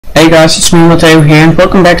Hey guys, it's me Matteo here and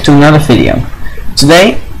welcome back to another video.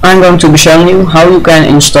 Today I'm going to be showing you how you can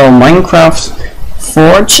install Minecraft,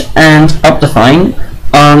 Forge and OPTIFINE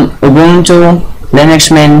on Ubuntu,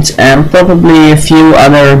 Linux Mint and probably a few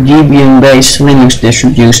other Debian based Linux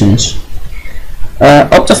distributions.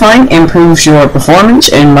 OPTIFINE improves your performance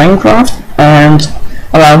in Minecraft and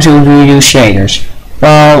allows you to use shaders,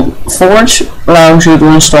 while Forge allows you to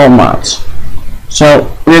install mods.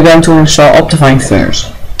 So we're going to install OPTIFINE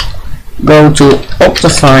first. Go to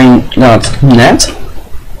optifine.net,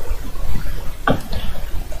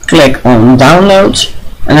 click on download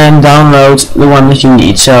and then download the one that you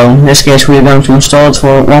need. So in this case we're going to install it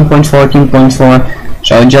for 1.14.4,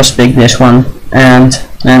 so just pick this one and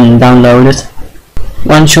then download it.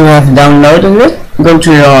 Once you have downloaded it, go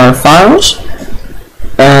to your files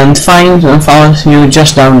and find the file you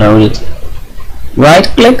just downloaded. Right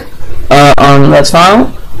click on that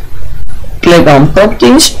file, click on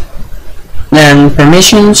properties, then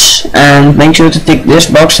permissions, and make sure to tick this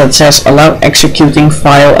box that says allow executing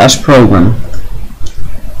file as program.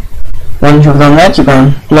 Once you've done that, you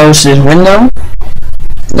can close this window,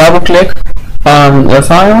 double click on the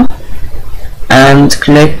file and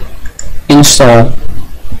click install.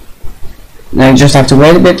 Now you just have to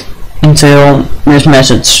wait a bit until this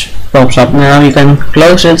message pops up. Now you can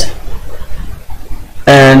close it,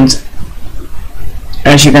 and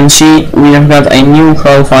as you can see, we have got a new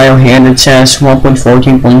profile here that says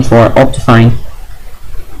 1.14.4 OPTIFINE.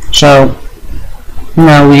 So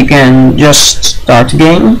now we can just start the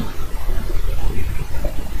game.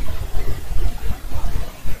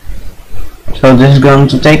 So this is going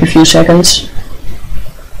to take a few seconds.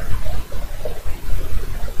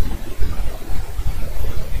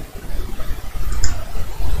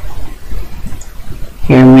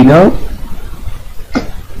 Here we go.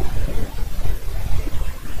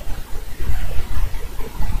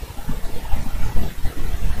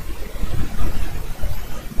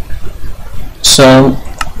 So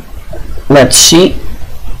let's see.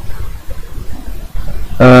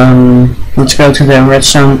 Let's go to the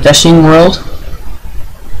redstone testing world.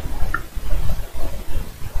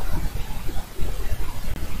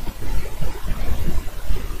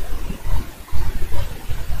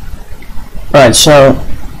 Right, so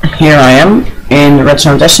here I am in the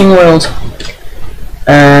redstone testing world,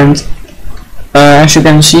 and as you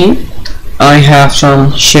can see, I have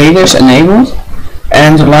some shaders enabled.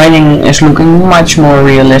 And the lighting is looking much more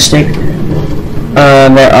realistic.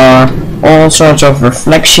 There are all sorts of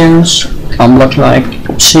reflections on blocks like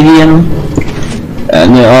obsidian.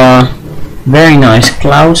 There are very nice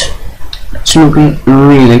clouds. It's looking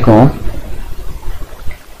really cool.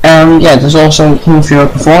 And yeah, this also improves your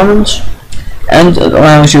performance, and it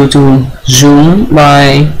allows you to zoom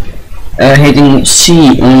by hitting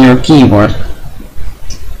C on your keyboard.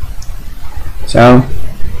 So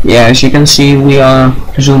yeah, as you can see, we are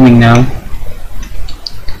zooming now.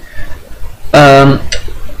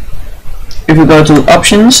 If you go to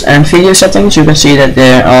options and video settings, you can see that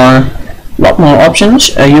there are a lot more options.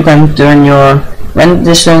 You can turn your render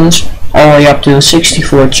distance all the way up to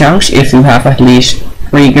 64 chunks if you have at least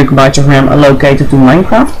 3 GB of RAM allocated to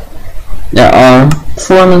Minecraft. There are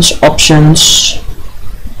performance options,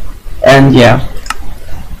 and yeah,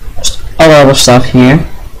 a lot of stuff here.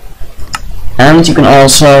 And you can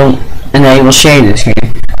also enable shaders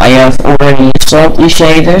here. I have already installed these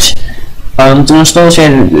shaders. To install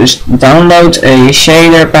shaders, just download a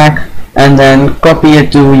shader pack and then copy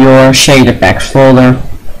it to your shader packs folder,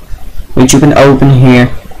 which you can open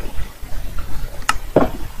here.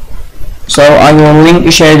 So I will link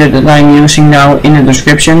the shader that I'm using now in the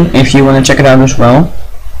description if you want to check it out as well.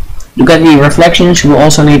 To get the reflections, you will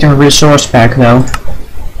also need a resource pack though.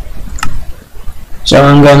 So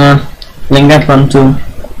I'm gonna link that one too.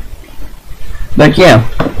 But yeah,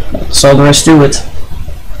 that's all there is to it.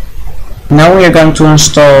 Now we are going to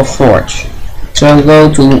install Forge. So go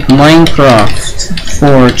to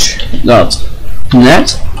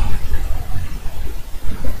minecraftforge.net,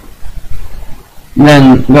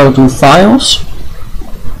 then go to files,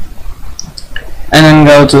 and then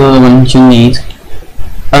go to the one you need.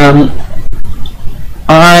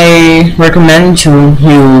 I recommend to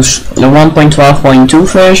use the 1.12.2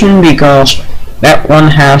 version because that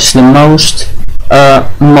one has the most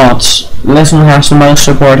mods. This one has the most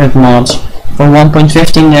supported mods. For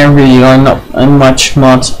 1.15 there really are not many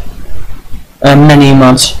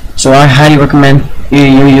mods. So I highly recommend you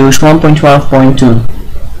use 1.12.2.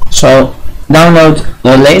 So download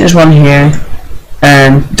the latest one here,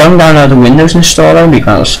 and don't download the Windows installer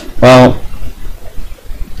because, well,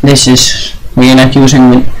 we are not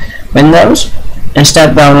using Windows.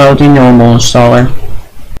 Instead download the normal installer.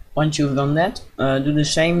 Once you've done that, do the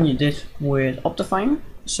same you did with OPTIFINE.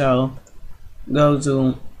 So go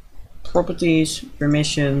to Properties,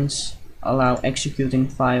 Permissions, allow executing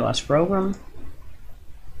file as program,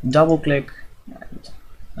 double click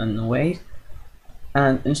and wait,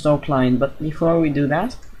 and install client. But before we do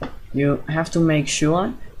that, you have to make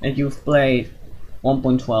sure that you've played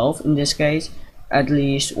 1.12 in this case at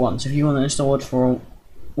least once. If you want to install it for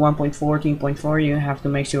 1.14.4, you have to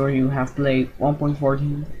make sure you have played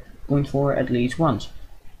 1.14.4 at least once.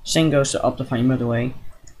 Same goes to OPTIFINE, by the way.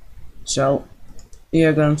 So we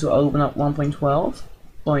are going to open up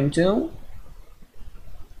 1.12.2,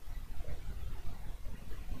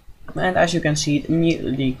 and as you can see, it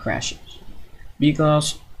immediately crashes,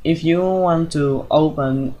 because if you want to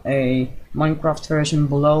open a Minecraft version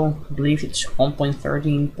below, I believe it's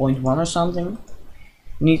 1.13.1 or something,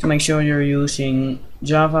 you need to make sure you're using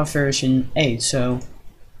Java version 8. So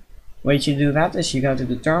way to do that is you go to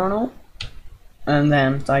the terminal and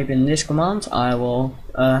then type in this command. I will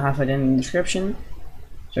have it in the description,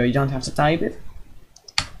 so you don't have to type it.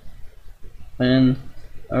 And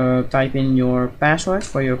type in your password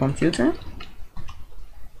for your computer,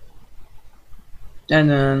 and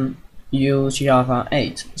then use Java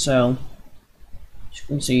 8. So as you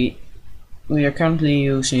can see, we are currently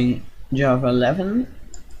using Java 11,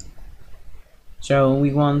 so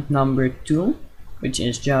we want number 2, which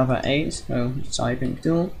is Java 8. So type in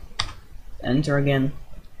 2, enter again.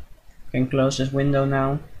 You can close this window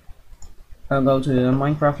now. I'll go to the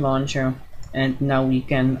Minecraft launcher, and now we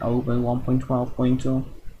can open 1.12.2.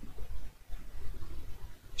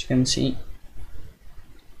 As you can see.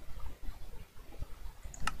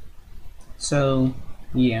 So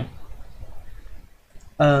yeah,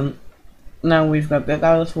 now we've got that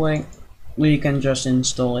out of the way, we can just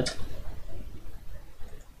install it.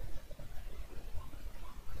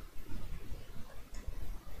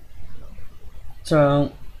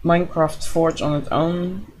 So Minecraft Forge on its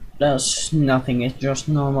own does nothing, it's just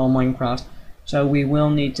normal Minecraft, so we will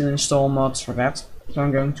need to install mods for that. So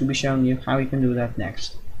I'm going to be showing you how you can do that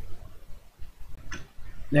next.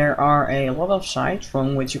 There are a lot of sites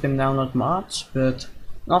from which you can download mods, but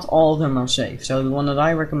not all of them are safe. So the one that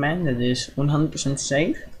I recommend that is 100%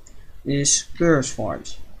 safe is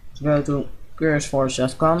CurseForge. So go to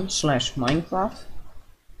curseforge.com/Minecraft,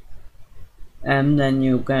 and then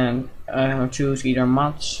you can choose either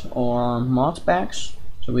mods or mod packs.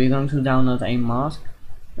 So we're going to download a mod,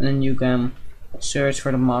 and then you can search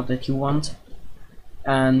for the mod that you want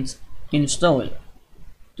and install it.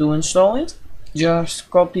 To install it, just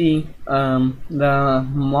copy the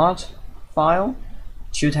mod file.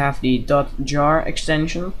 It should have the .jar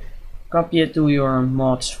extension. Copy it to your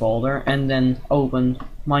mods folder, and then open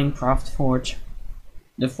Minecraft Forge,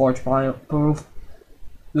 the Forge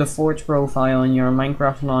profile in your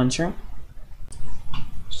Minecraft launcher.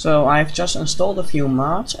 So I've just installed a few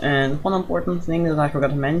mods, and one important thing that I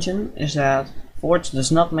forgot to mention is that Forge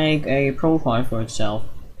does not make a profile for itself.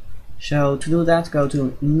 So to do that, go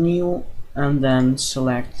to New and then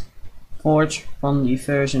select Forge from the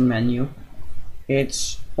version menu.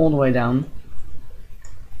 It's all the way down.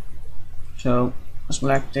 So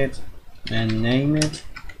select it and name it,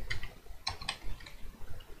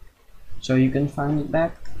 so you can find it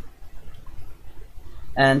back.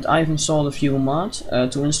 And I've installed a few mods.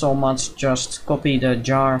 To install mods, just copy the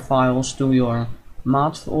jar files to your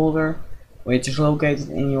mod folder, which is located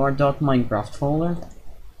in your .minecraft folder.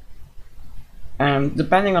 And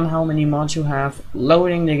depending on how many mods you have,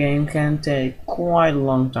 loading the game can take quite a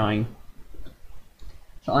long time.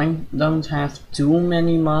 So I don't have too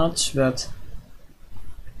many mods, but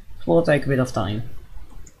it will take a bit of time.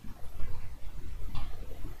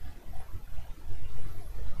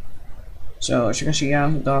 So as you can see,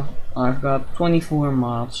 I've got 24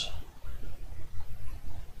 mods.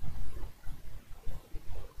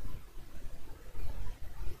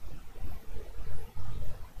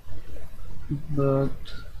 But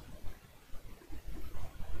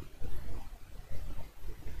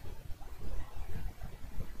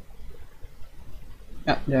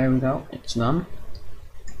yeah, there we go, it's done.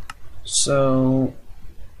 So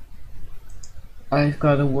I've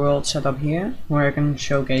got a world set up here where I can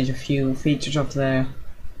showcase a few features of the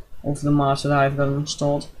mods that I've got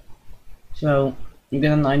installed. So you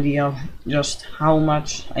get an idea of just how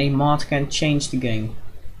much a mod can change the game.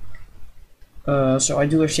 So I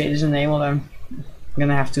do have shaders enabled. I'm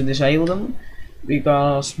gonna have to disable them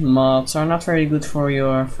because mods are not very good for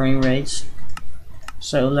your frame rates.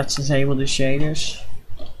 So let's disable the shaders.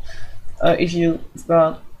 If you've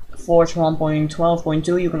got Forge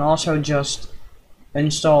 1.12.2, you can also just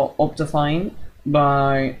install OPTIFINE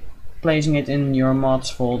by placing it in your mods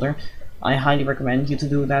folder. I highly recommend you to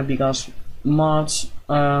do that because mods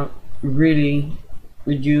really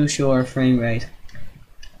reduce your frame rate.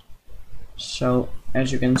 So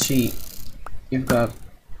as you can see, you've got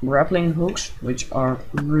grappling hooks, which are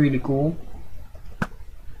really cool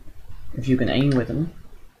if you can aim with them.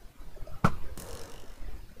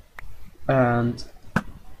 And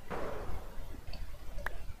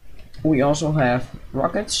we also have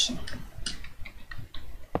rockets.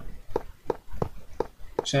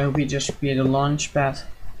 So we just create a launch pad,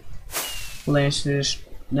 place this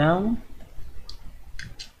down,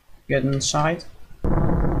 get inside,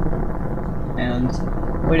 and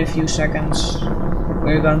wait a few seconds,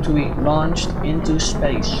 we're going to be launched into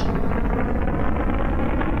space.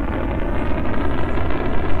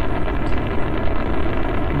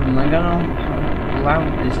 I don't know how loud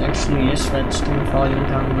this actually is. Let's turn the volume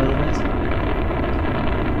down a little bit.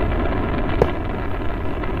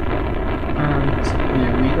 And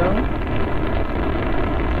here we go.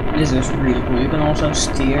 This is really cool. You can also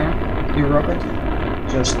steer your rocket.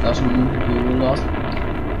 Just doesn't do a lot.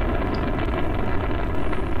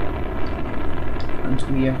 And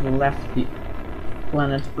we have left the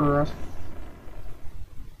planet Earth.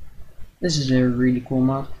 This is a really cool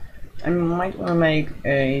mod. I might want to make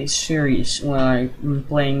a series when I'm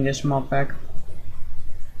playing this mod pack.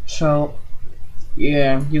 So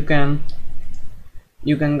yeah, you can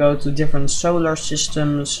go to different solar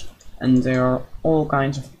systems, and there are all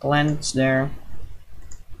kinds of planets there.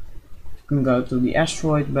 You can go to the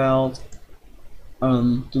asteroid belt,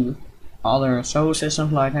 to other solar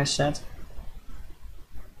systems, like I said.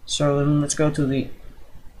 So let's go to the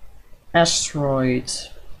asteroid.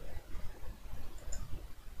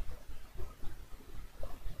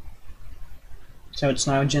 So it's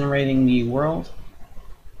now generating the world,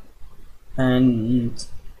 and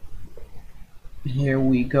here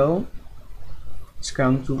we go. It's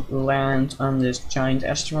going to land on this giant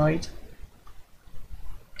asteroid.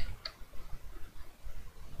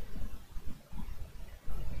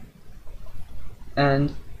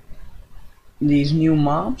 And these new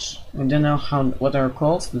mobs, I don't know what they're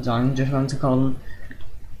called, but I'm just going to call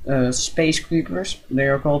them space creepers. They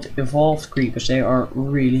are called evolved creepers. They are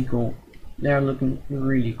really cool. They are looking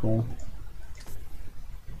really cool.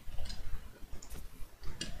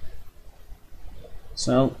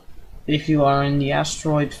 So if you are in the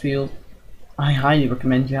asteroid field, I highly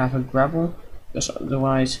recommend you have a grapple, because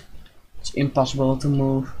otherwise it's impossible to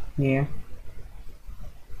move here.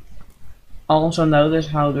 Also notice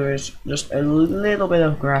how there is just a little bit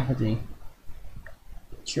of gravity.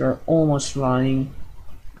 You're almost flying.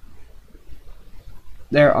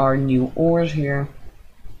 There are new ores here.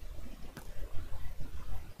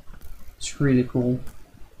 It's really cool.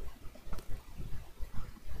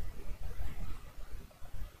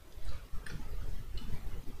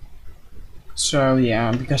 So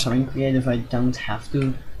yeah, because I'm creative, I don't have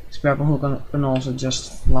to. This grapple hook can also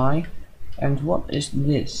just fly. And what is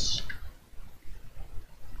this?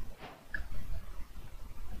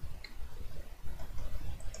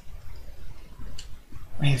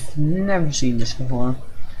 I've never seen this before.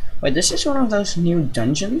 Wait, this is one of those new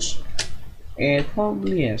dungeons? It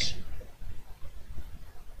probably is.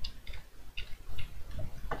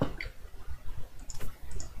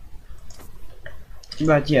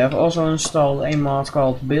 But yeah, I've also installed a mod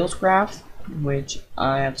called Buildcraft, which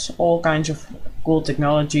adds all kinds of cool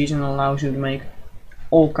technologies and allows you to make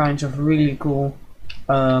all kinds of really cool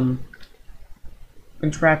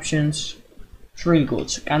contraptions. It's really cool.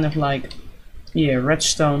 It's kind of like, yeah,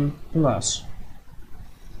 Redstone Plus.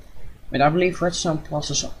 But I believe Redstone Plus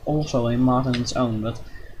is also a mod on its own, but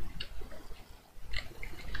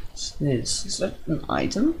what's this? Is that an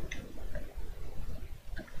item?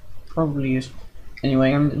 Probably is.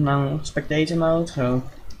 Anyway, I'm now in spectator mode, so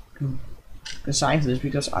I can save this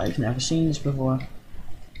because I've never seen this before.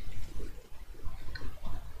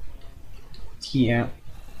 Yeah,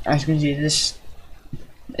 as you can see, this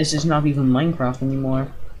is not even Minecraft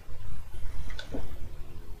anymore.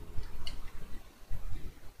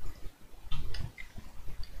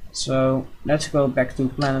 So let's go back to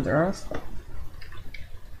planet Earth.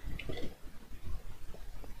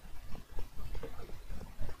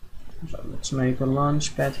 So let's make a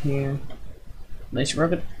launch pad here. Nice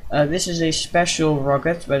rocket. This is a special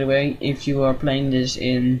rocket, by the way. If you are playing this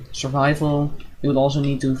in survival, you would also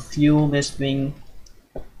need to fuel this thing.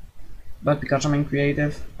 But because I'm in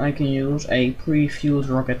creative, I can use a pre-fueled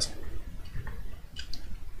rocket.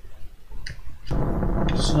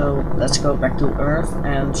 So let's go back to Earth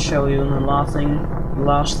and show you the last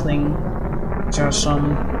thing. There are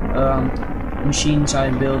some machines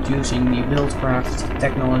I built using the Buildcraft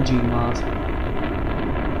technology mod.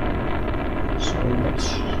 So let's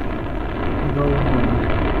go home.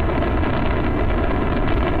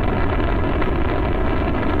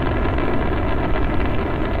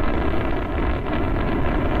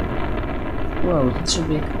 Whoa, that's a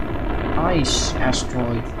big ice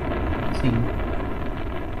asteroid thing.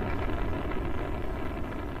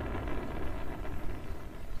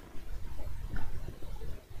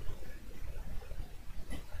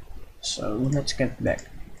 So let's get back.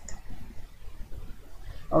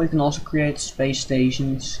 Oh, you can also create space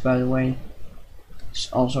stations, by the way.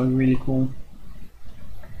 It's also really cool.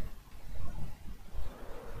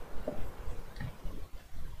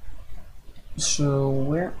 So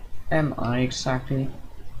where am I exactly?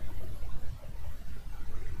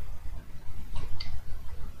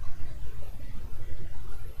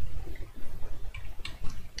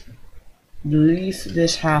 I believe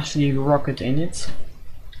this has the rocket in it.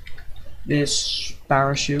 This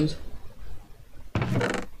parachute.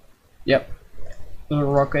 Yep. The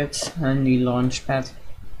rocket and the launch pad.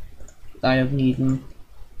 I don't need them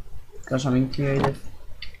because I'm in creative.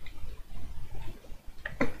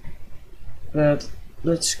 But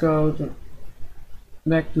let's go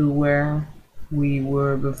back to where we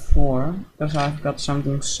were before, because I've got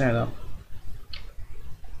something set up.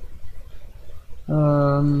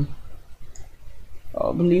 I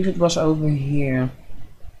believe it was over here.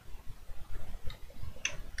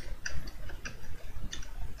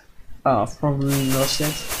 Oh, I've probably lost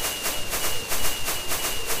it.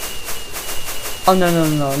 Oh no,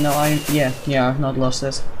 I've not lost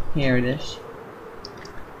it. Here it is.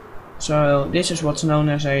 So this is what's known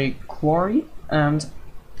as a quarry, and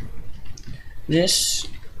this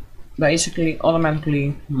basically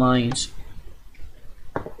automatically mines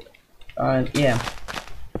a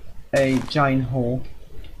giant hole.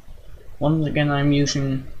 Once again, I'm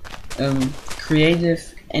using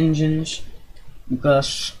creative engines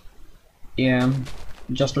because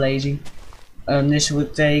just lazy. This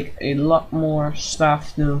would take a lot more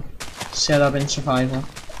stuff to set up in survival.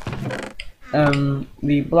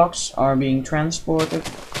 The blocks are being transported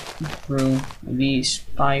through these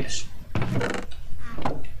pipes,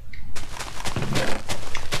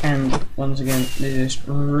 and once again, this is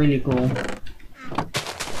really cool.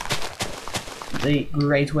 A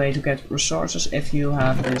great way to get resources if you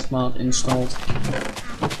have this mod installed.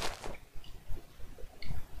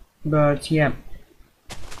 But yeah,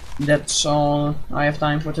 that's all I have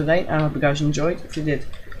time for today. I hope you guys enjoyed. If you did,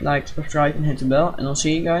 like, subscribe and hit the bell, and I'll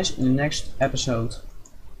see you guys in the next episode.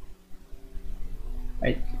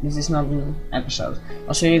 Wait, this is not an episode.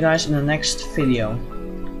 I'll see you guys in the next video.